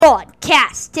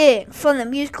Broadcasting from the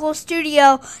musical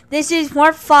studio, this is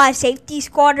Mark 5 Safety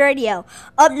Squad Radio.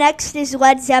 Up next is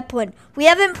Led Zeppelin. We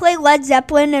haven't played Led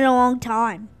Zeppelin in a long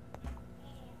time.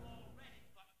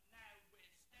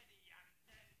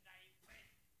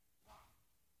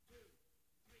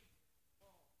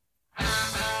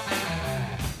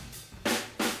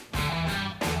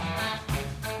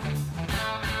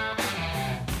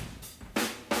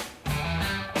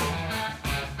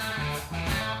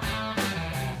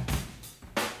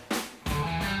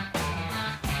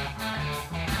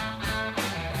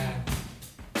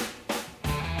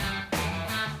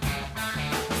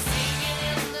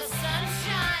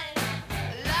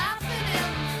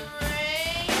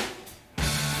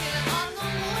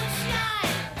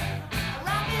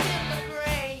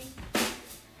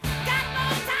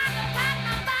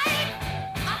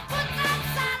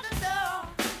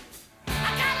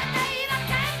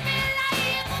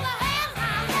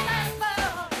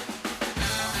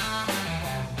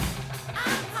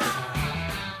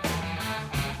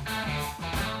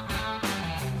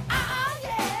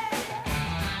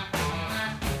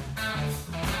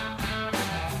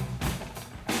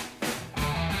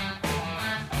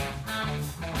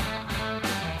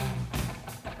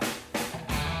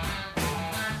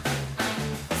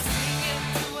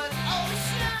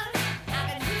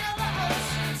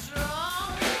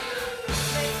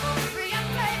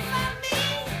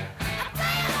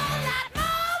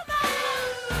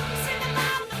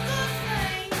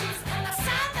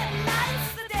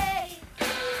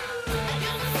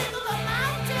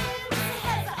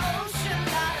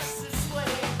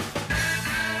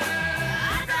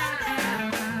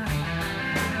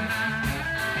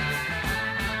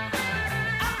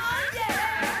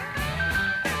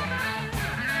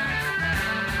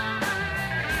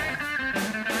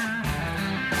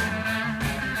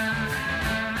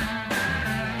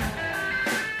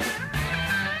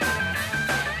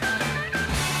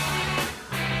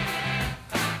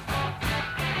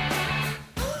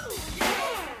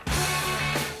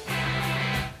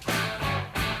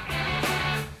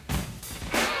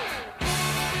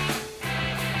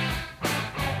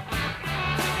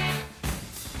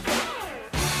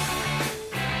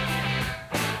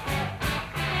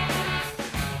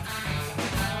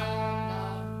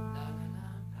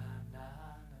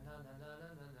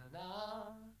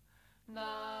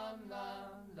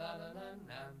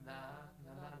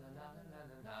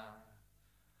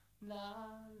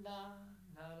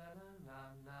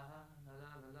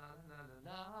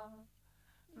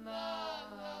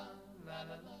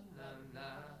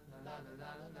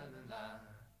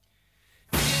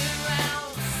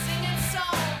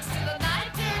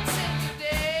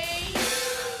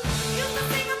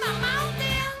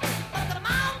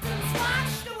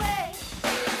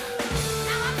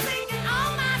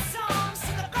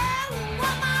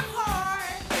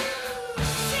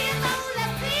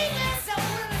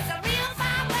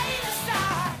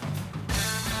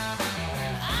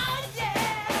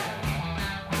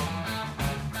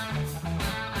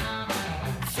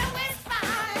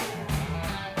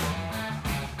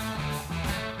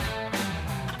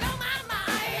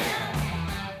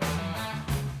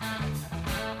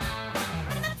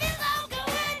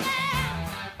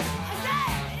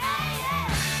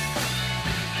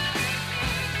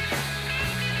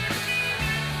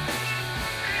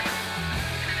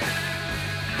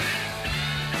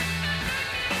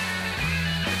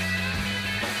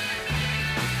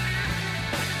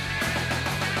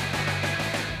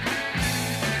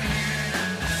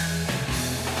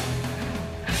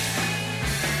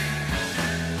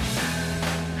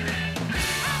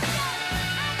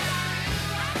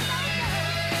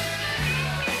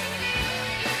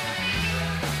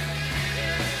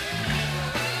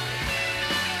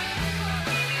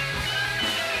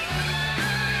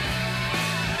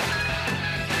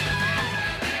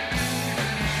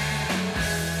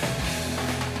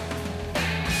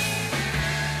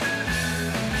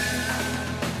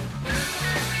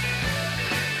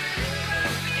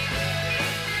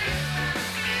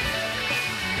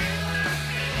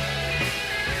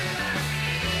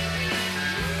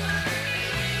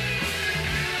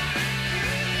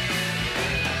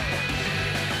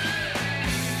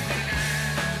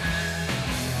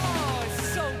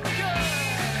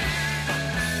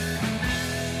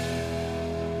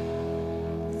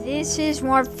 This is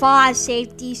Mark 5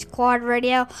 Safety Squad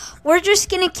Radio. We're just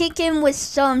going to kick in with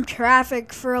some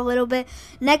traffic for a little bit.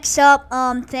 Next up,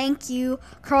 thank you,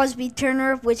 Crosby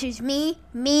Turner, which is me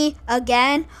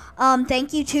again.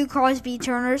 Thank you to Crosby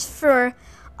Turners for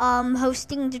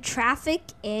hosting the traffic.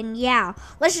 And yeah,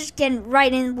 let's just get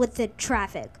right in with the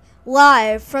traffic.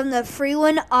 live from the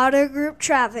Freeland Auto Group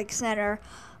Traffic Center.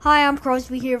 Hi, I'm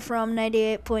Crosby here from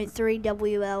 98.3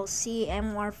 WLC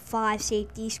MR5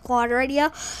 Safety Squad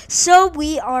Radio. So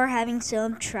we are having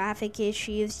some traffic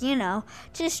issues,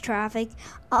 just traffic.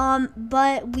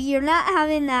 But we are not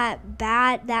having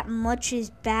that much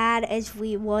as bad as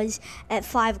we was at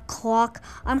 5 o'clock.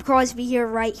 I'm Crosby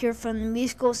right here from the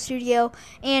musical studio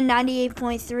and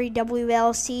 98.3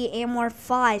 WLC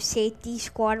MR5 Safety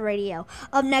Squad Radio.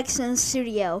 Up next in the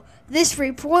studio, this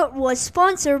report was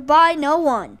sponsored by no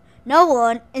one. No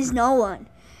one is no one.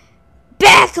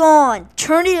 Back on!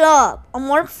 Turn it up! On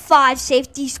 105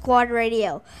 Safety Squad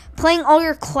Radio. Playing all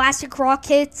your classic rock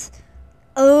hits.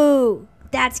 Oh,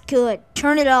 that's good.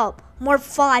 Turn it up.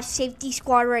 105 Safety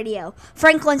Squad Radio.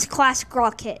 Franklin's classic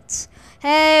rock hits.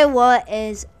 Hey, what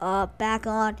is up? Back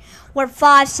on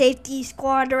 105 Safety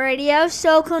Squad Radio.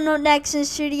 So coming up next in the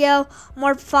studio,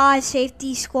 105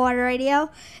 Safety Squad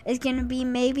Radio is going to be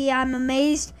Maybe I'm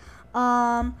Amazed.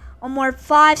 On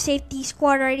 105 Safety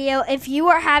Squad Radio. If you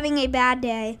are having a bad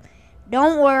day,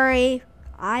 don't worry.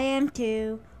 I am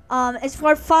too. It's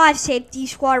 105 Safety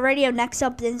Squad Radio. Next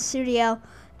up in the studio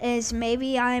is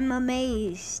Maybe I'm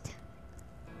Amazed.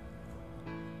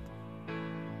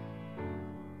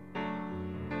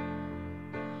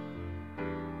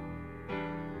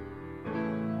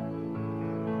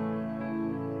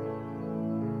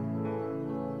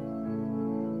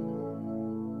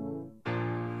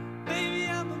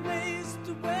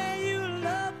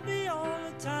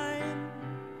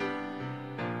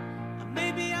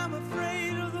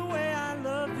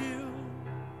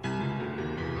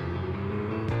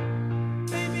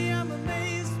 Maybe I'm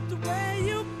amazed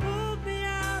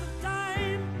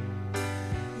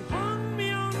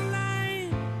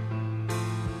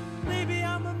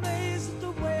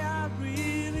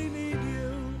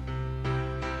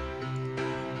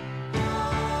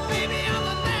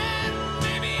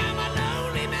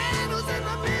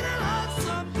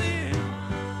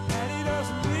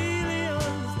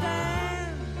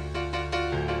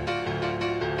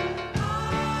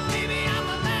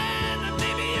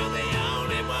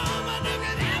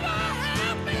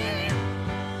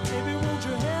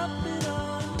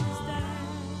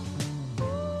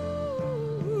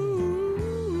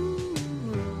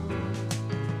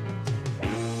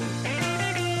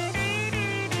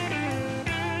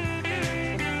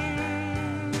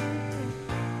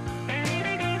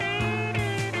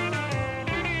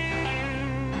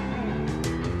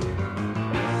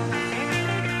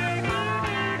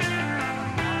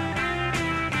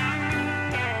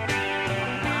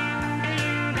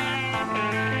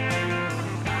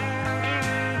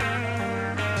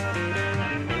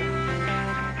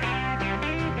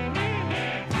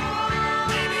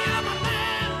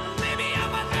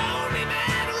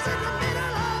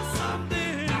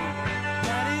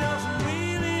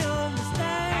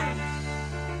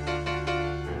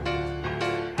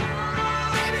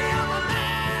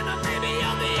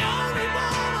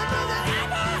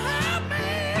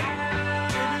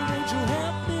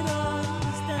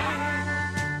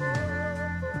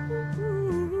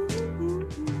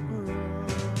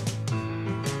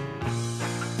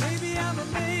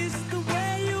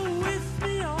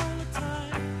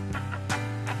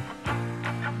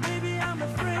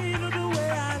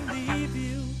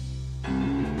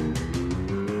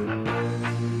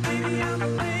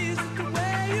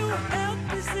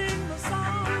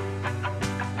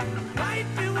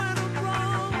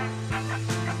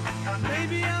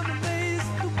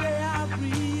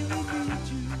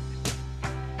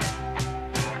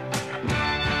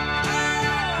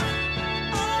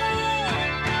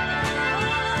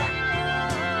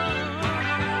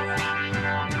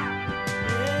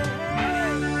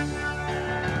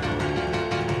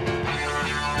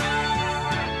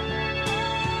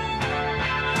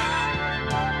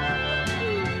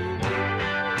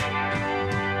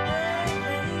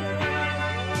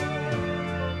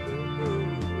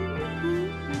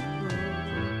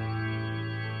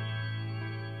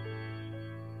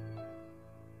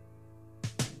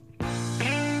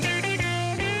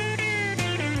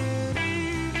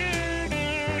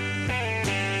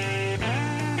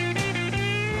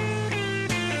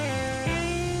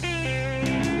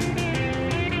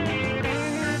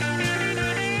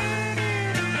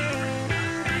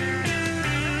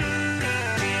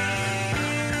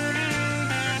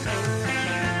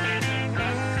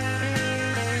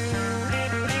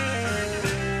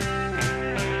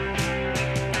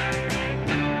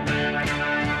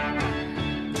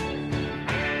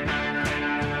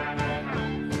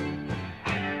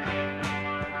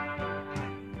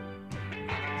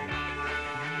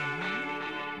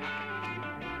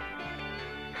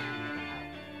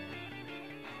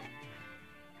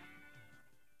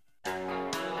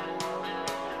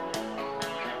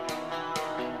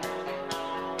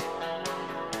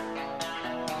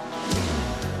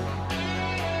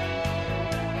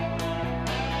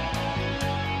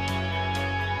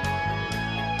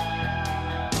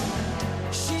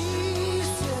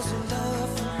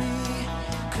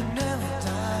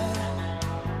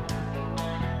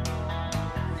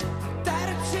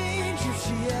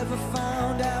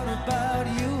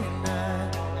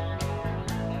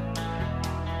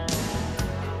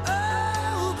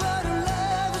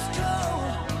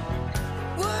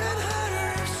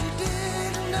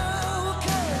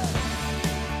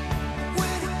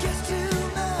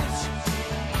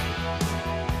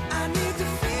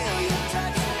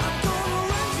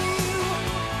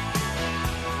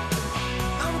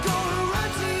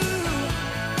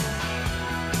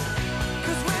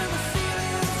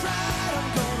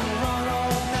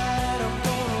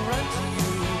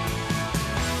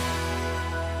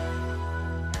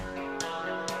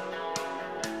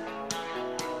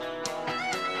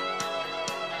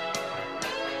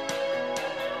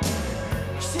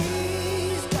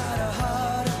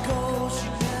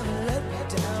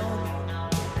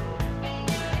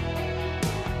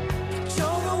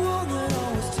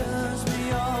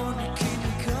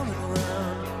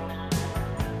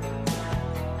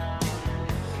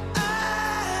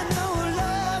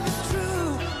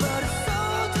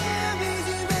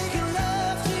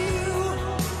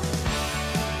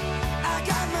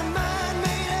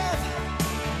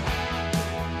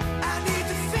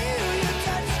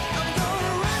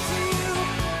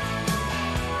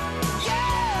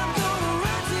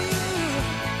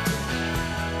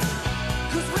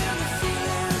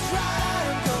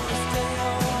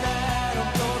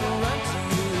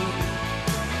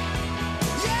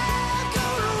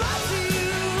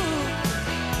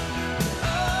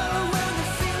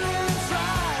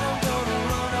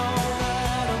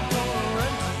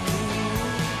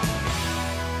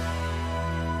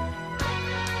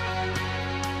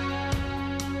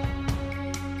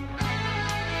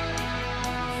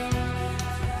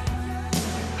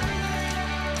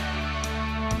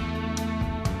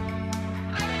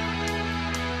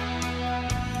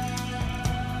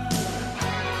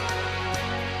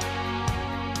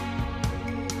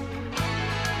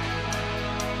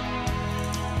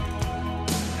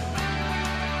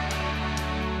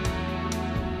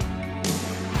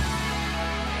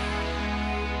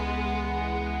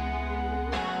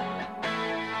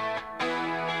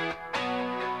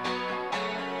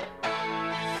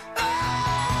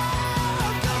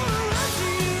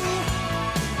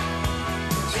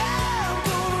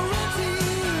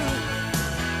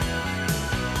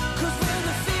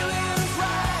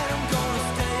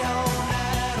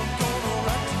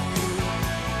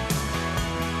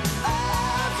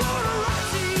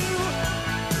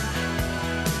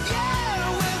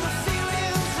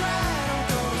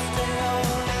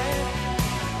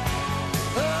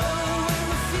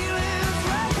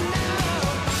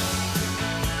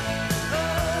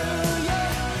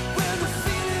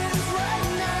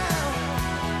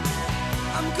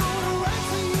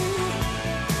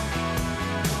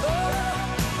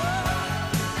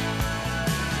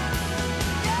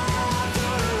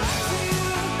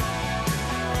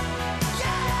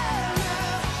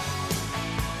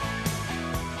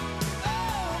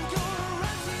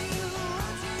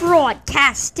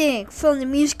Broadcasting from the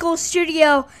musical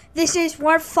studio, this is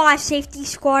Ward 5 Safety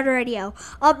Squad Radio.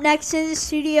 Up next in the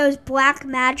studio is Black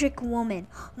Magic Woman.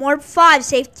 Ward 5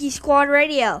 Safety Squad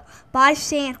Radio by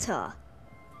Santa.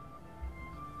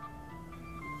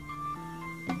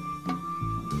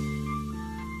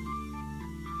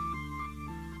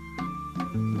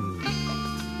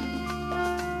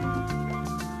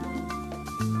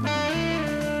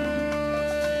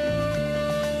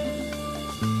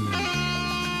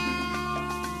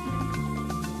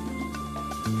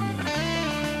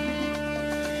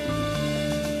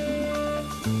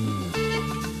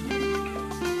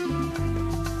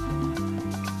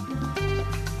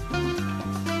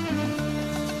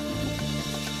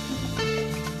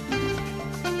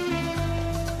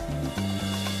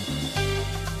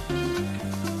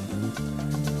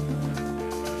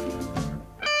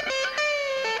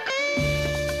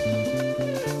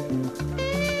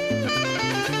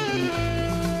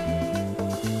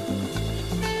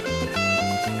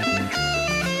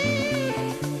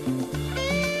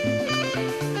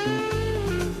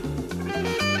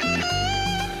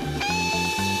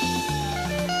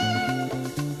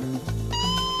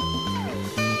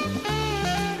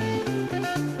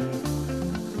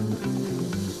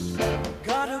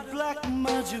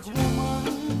 Magic woman,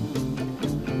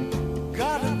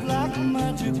 got a black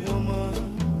magic woman.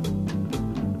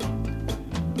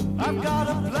 I've got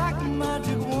a black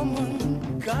magic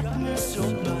woman, got me so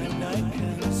blind I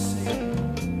can't see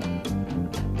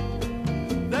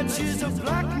that she's a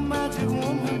black magic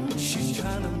woman. She's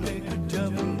trying to make a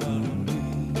devil out of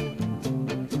me.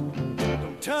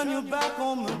 Don't turn your back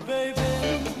on me, baby.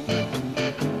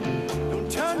 Don't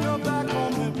turn your back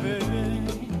on me, baby.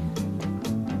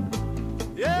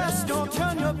 Yes, don't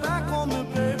turn your back on me,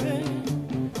 baby.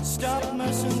 Stop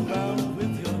messing around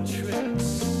with your tricks.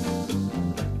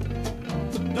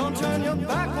 Don't turn your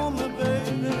back on me,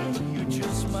 baby. You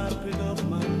just might pick up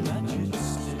my magic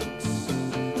sticks.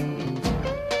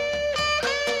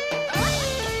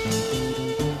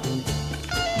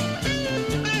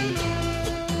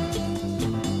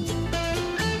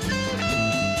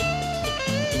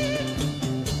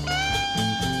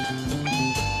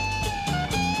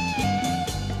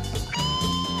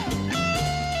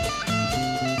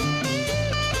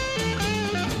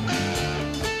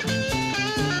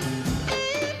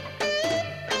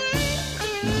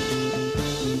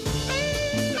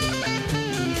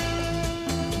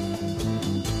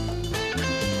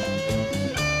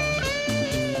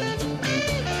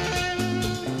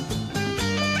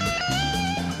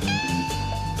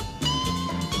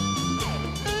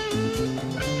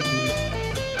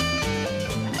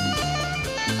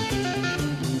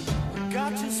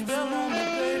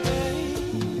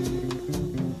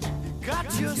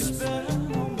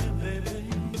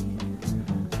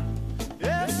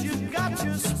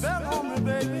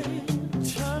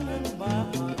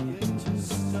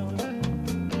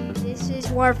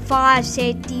 Ward 5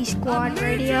 Safety Squad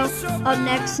Radio. Up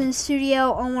next in the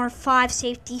studio on Ward 5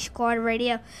 Safety Squad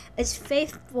Radio is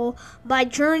Faithful by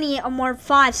Journey on Ward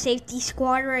 5 Safety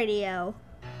Squad Radio.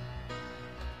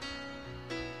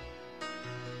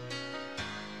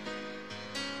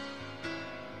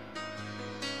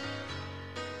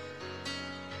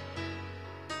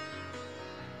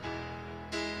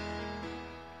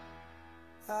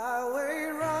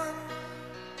 Highway run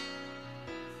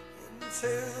into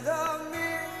the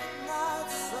midnight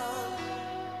sun.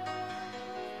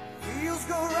 Wheels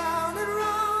go round and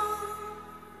round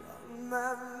on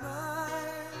my mind.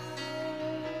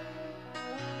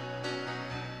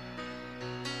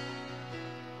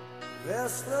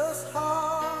 Restless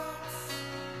hearts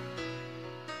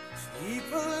sleep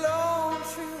alone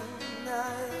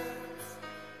tonight,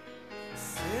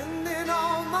 sending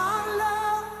all my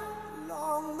love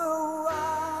along the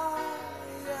wire.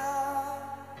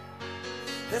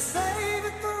 They say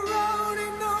that the road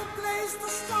ain't no place to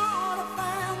start a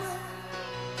family.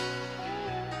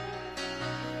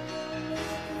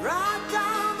 Right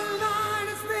down the line,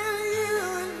 it's been you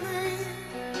and me.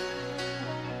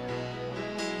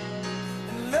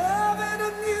 And love and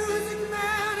a music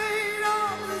man ain't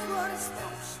always what it's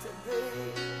supposed to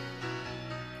be.